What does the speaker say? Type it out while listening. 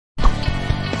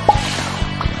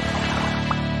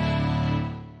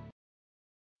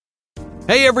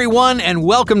Hey everyone, and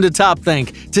welcome to Top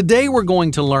Think. Today we're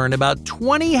going to learn about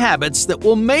 20 habits that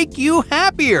will make you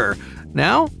happier.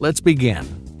 Now, let's begin.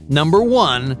 Number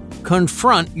 1,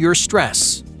 confront your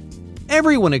stress.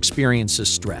 Everyone experiences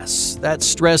stress. That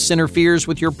stress interferes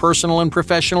with your personal and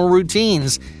professional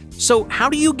routines. So how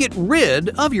do you get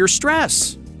rid of your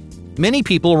stress? Many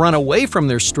people run away from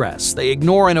their stress. They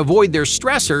ignore and avoid their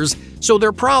stressors, so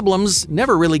their problems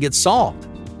never really get solved.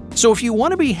 So if you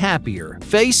want to be happier,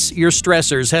 face your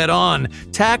stressors head on,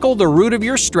 tackle the root of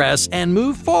your stress, and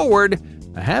move forward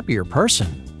a happier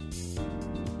person.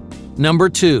 Number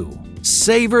 2,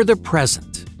 savor the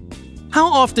present. How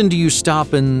often do you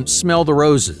stop and smell the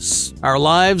roses? Our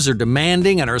lives are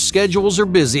demanding and our schedules are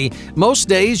busy. Most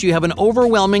days you have an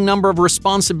overwhelming number of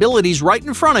responsibilities right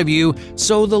in front of you,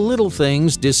 so the little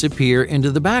things disappear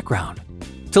into the background.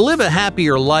 To live a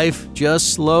happier life,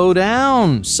 just slow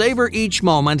down, savor each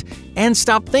moment, and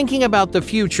stop thinking about the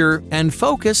future and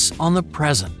focus on the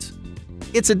present.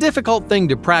 It's a difficult thing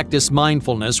to practice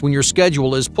mindfulness when your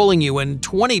schedule is pulling you in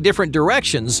 20 different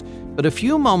directions, but a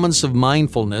few moments of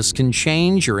mindfulness can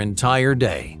change your entire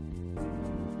day.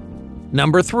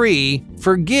 Number 3,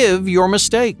 forgive your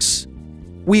mistakes.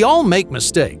 We all make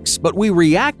mistakes, but we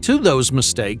react to those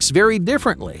mistakes very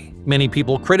differently. Many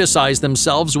people criticize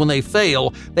themselves when they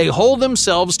fail. They hold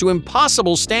themselves to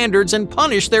impossible standards and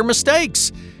punish their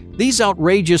mistakes. These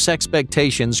outrageous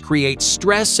expectations create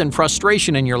stress and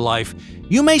frustration in your life.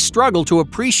 You may struggle to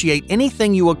appreciate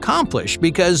anything you accomplish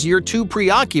because you're too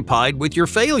preoccupied with your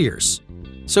failures.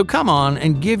 So come on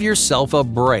and give yourself a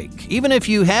break. Even if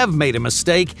you have made a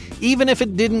mistake, even if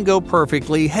it didn't go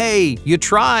perfectly, hey, you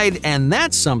tried, and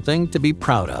that's something to be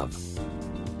proud of.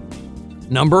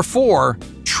 Number 4,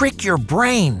 trick your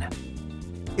brain.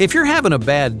 If you're having a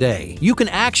bad day, you can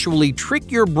actually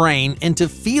trick your brain into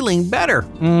feeling better.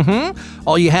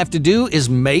 All you have to do is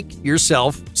make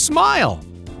yourself smile.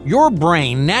 Your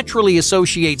brain naturally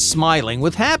associates smiling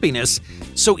with happiness,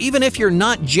 so even if you're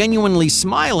not genuinely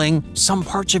smiling, some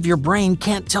parts of your brain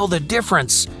can't tell the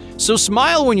difference. So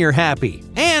smile when you're happy,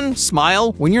 and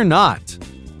smile when you're not.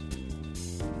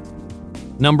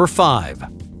 Number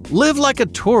 5, live like a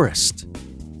tourist.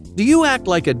 Do you act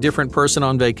like a different person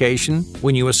on vacation?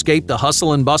 When you escape the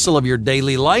hustle and bustle of your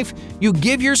daily life, you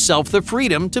give yourself the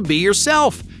freedom to be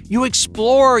yourself. You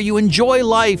explore, you enjoy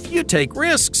life, you take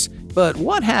risks. But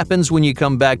what happens when you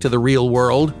come back to the real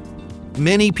world?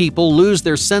 Many people lose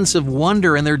their sense of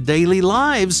wonder in their daily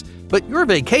lives, but your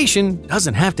vacation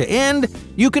doesn't have to end.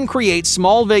 You can create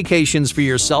small vacations for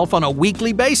yourself on a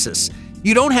weekly basis.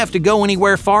 You don't have to go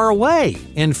anywhere far away.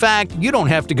 In fact, you don't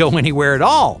have to go anywhere at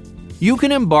all. You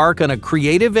can embark on a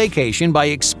creative vacation by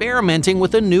experimenting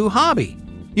with a new hobby.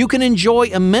 You can enjoy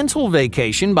a mental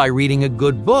vacation by reading a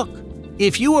good book.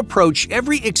 If you approach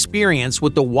every experience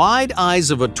with the wide eyes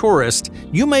of a tourist,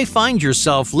 you may find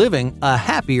yourself living a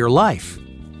happier life.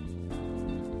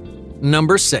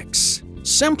 Number 6,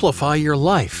 simplify your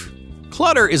life.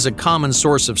 Clutter is a common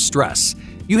source of stress.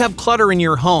 You have clutter in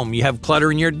your home, you have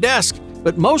clutter in your desk,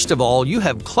 but most of all, you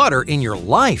have clutter in your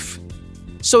life.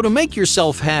 So to make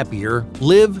yourself happier,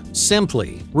 live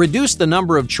simply. Reduce the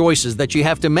number of choices that you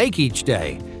have to make each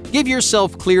day. Give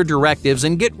yourself clear directives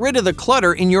and get rid of the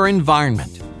clutter in your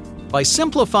environment. By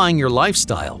simplifying your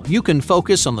lifestyle, you can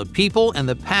focus on the people and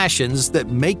the passions that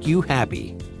make you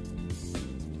happy.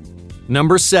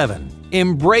 Number 7,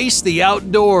 embrace the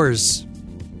outdoors.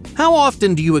 How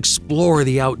often do you explore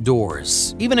the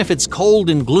outdoors? Even if it's cold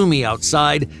and gloomy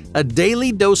outside, a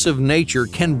daily dose of nature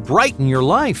can brighten your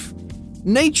life.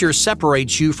 Nature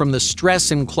separates you from the stress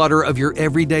and clutter of your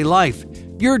everyday life.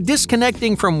 You're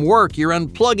disconnecting from work, you're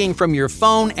unplugging from your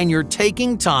phone, and you're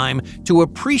taking time to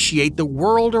appreciate the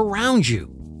world around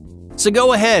you. So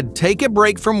go ahead, take a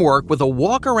break from work with a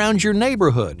walk around your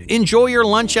neighborhood. Enjoy your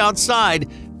lunch outside.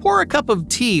 Pour a cup of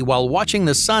tea while watching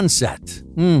the sunset.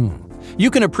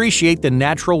 You can appreciate the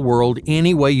natural world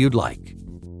any way you'd like.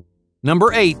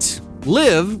 Number 8,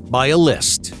 live by a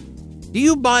list. Do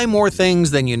you buy more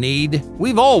things than you need?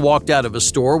 We've all walked out of a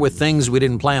store with things we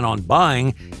didn't plan on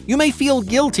buying. You may feel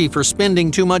guilty for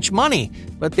spending too much money,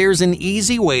 but there's an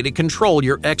easy way to control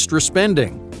your extra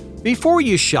spending. Before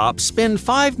you shop, spend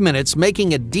 5 minutes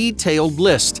making a detailed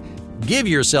list. Give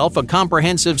yourself a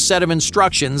comprehensive set of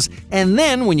instructions, and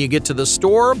then when you get to the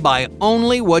store, buy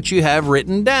only what you have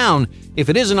written down. If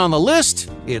it isn't on the list,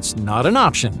 it's not an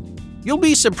option. You'll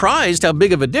be surprised how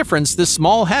big of a difference this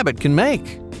small habit can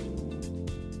make.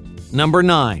 Number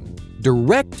 9,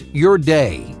 direct your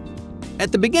day.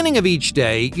 At the beginning of each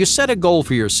day, you set a goal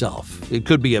for yourself. It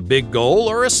could be a big goal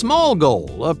or a small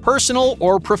goal, a personal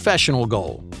or professional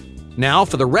goal. Now,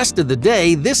 for the rest of the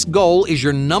day, this goal is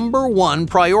your number one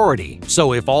priority.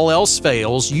 So if all else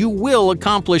fails, you will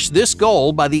accomplish this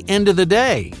goal by the end of the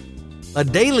day. A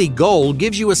daily goal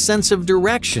gives you a sense of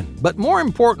direction, but more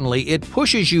importantly, it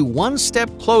pushes you one step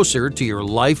closer to your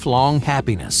lifelong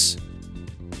happiness.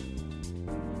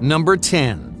 Number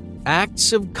 10.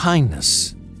 Acts of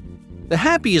kindness. The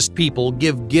happiest people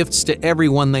give gifts to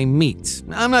everyone they meet.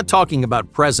 I'm not talking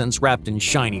about presents wrapped in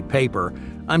shiny paper.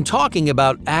 I'm talking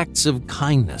about acts of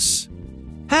kindness.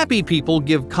 Happy people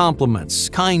give compliments,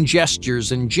 kind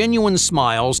gestures, and genuine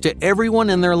smiles to everyone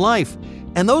in their life,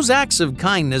 and those acts of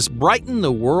kindness brighten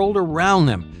the world around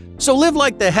them. So live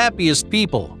like the happiest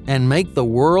people and make the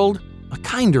world a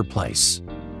kinder place.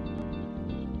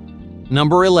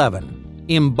 Number 11.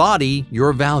 Embody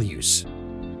your values.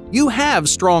 You have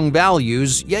strong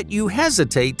values, yet you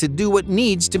hesitate to do what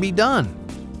needs to be done.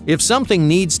 If something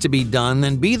needs to be done,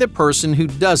 then be the person who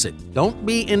does it. Don't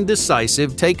be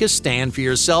indecisive, take a stand for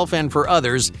yourself and for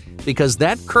others, because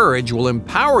that courage will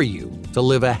empower you to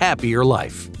live a happier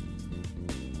life.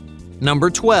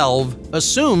 Number 12.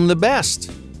 Assume the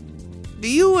best. Do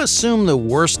you assume the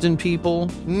worst in people?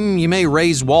 You may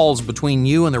raise walls between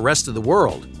you and the rest of the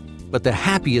world. But the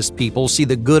happiest people see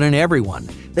the good in everyone.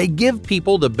 They give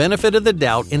people the benefit of the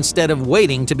doubt instead of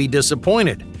waiting to be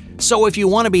disappointed. So if you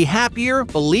want to be happier,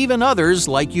 believe in others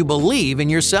like you believe in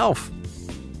yourself.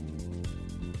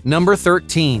 Number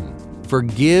 13.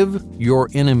 Forgive your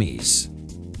enemies.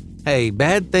 Hey,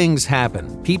 bad things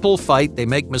happen. People fight, they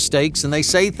make mistakes, and they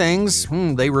say things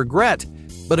they regret.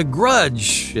 But a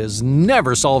grudge has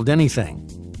never solved anything.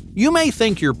 You may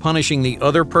think you're punishing the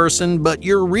other person, but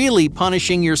you're really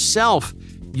punishing yourself.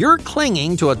 You're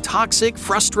clinging to a toxic,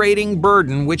 frustrating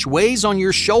burden which weighs on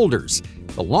your shoulders.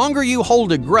 The longer you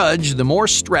hold a grudge, the more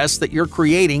stress that you're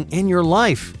creating in your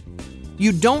life.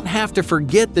 You don't have to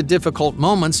forget the difficult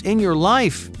moments in your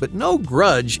life, but no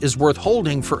grudge is worth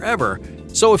holding forever.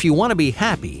 So if you want to be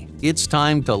happy, it's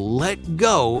time to let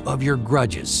go of your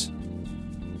grudges.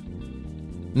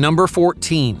 Number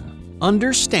 14.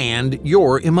 Understand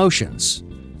your emotions.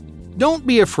 Don't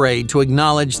be afraid to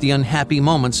acknowledge the unhappy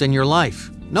moments in your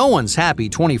life. No one's happy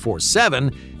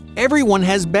 24/7. Everyone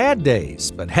has bad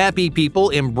days, but happy people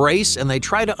embrace and they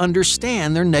try to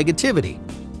understand their negativity.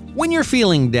 When you're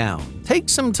feeling down, take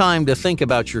some time to think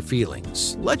about your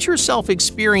feelings. Let yourself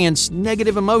experience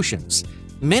negative emotions.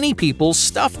 Many people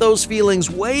stuff those feelings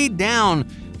way down,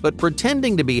 but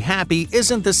pretending to be happy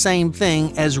isn't the same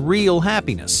thing as real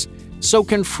happiness. So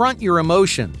confront your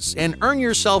emotions and earn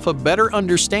yourself a better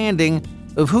understanding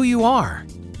of who you are.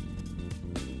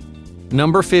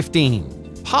 Number 15.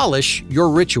 Polish your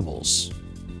rituals.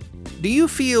 Do you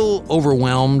feel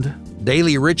overwhelmed?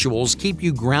 Daily rituals keep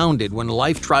you grounded when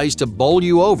life tries to bowl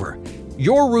you over.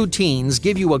 Your routines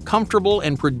give you a comfortable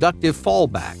and productive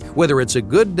fallback, whether it's a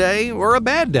good day or a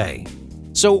bad day.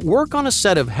 So work on a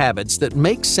set of habits that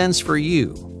make sense for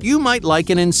you. You might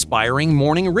like an inspiring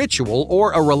morning ritual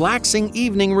or a relaxing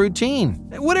evening routine.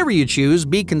 Whatever you choose,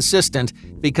 be consistent,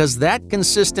 because that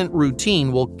consistent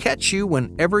routine will catch you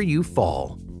whenever you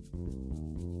fall.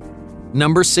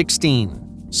 Number 16.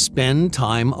 Spend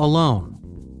time alone.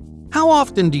 How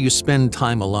often do you spend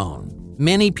time alone?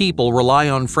 Many people rely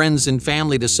on friends and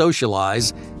family to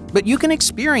socialize, but you can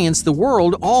experience the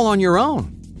world all on your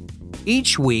own.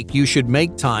 Each week, you should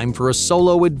make time for a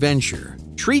solo adventure.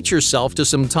 Treat yourself to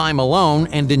some time alone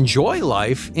and enjoy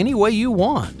life any way you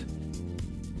want.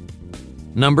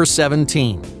 Number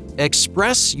 17.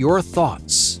 Express your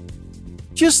thoughts.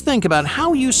 Just think about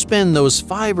how you spend those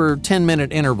 5 or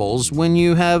 10-minute intervals when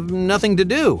you have nothing to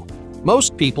do.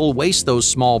 Most people waste those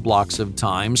small blocks of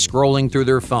time scrolling through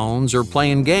their phones or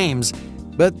playing games,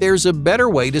 but there's a better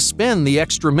way to spend the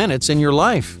extra minutes in your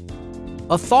life.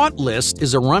 A thought list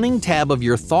is a running tab of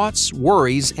your thoughts,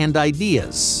 worries, and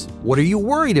ideas. What are you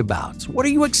worried about? What are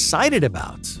you excited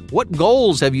about? What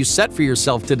goals have you set for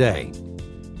yourself today?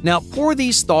 Now pour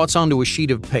these thoughts onto a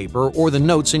sheet of paper or the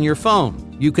notes in your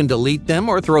phone. You can delete them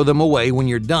or throw them away when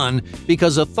you're done,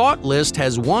 because a thought list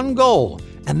has one goal,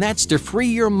 and that's to free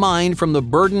your mind from the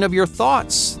burden of your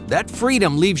thoughts. That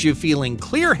freedom leaves you feeling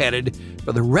clear-headed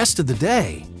for the rest of the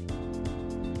day.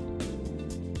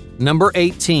 Number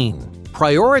 18.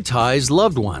 Prioritize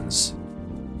loved ones.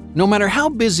 No matter how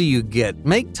busy you get,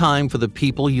 make time for the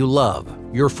people you love.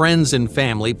 Your friends and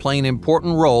family play an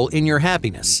important role in your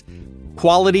happiness.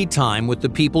 Quality time with the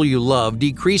people you love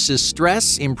decreases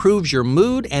stress, improves your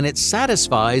mood, and it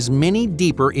satisfies many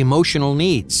deeper emotional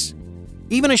needs.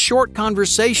 Even a short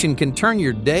conversation can turn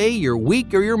your day, your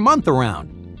week, or your month around.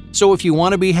 So if you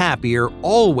want to be happier,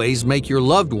 always make your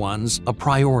loved ones a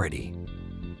priority.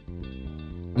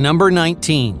 Number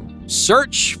 19.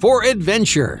 Search for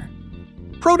adventure.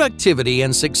 Productivity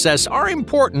and success are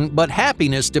important, but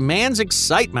happiness demands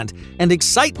excitement, and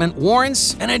excitement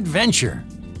warrants an adventure.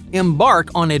 Embark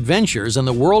on adventures in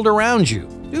the world around you.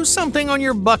 Do something on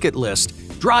your bucket list.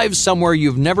 Drive somewhere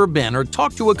you've never been or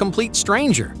talk to a complete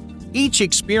stranger. Each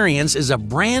experience is a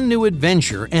brand new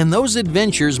adventure, and those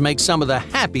adventures make some of the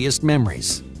happiest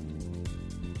memories.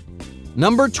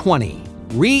 Number 20.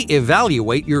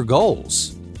 Re-evaluate your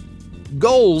goals.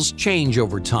 Goals change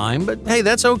over time, but hey,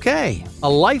 that's okay. A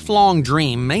lifelong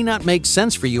dream may not make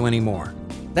sense for you anymore.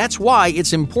 That's why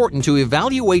it's important to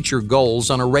evaluate your goals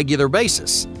on a regular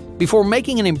basis. Before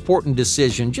making an important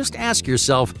decision, just ask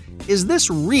yourself, is this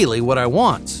really what I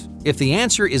want? If the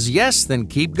answer is yes, then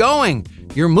keep going.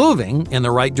 You're moving in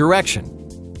the right direction.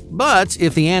 But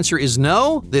if the answer is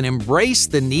no, then embrace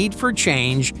the need for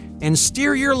change and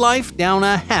steer your life down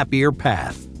a happier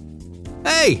path.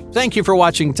 Hey, thank you for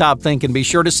watching Top Think, and be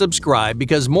sure to subscribe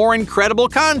because more incredible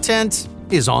content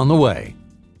is on the way.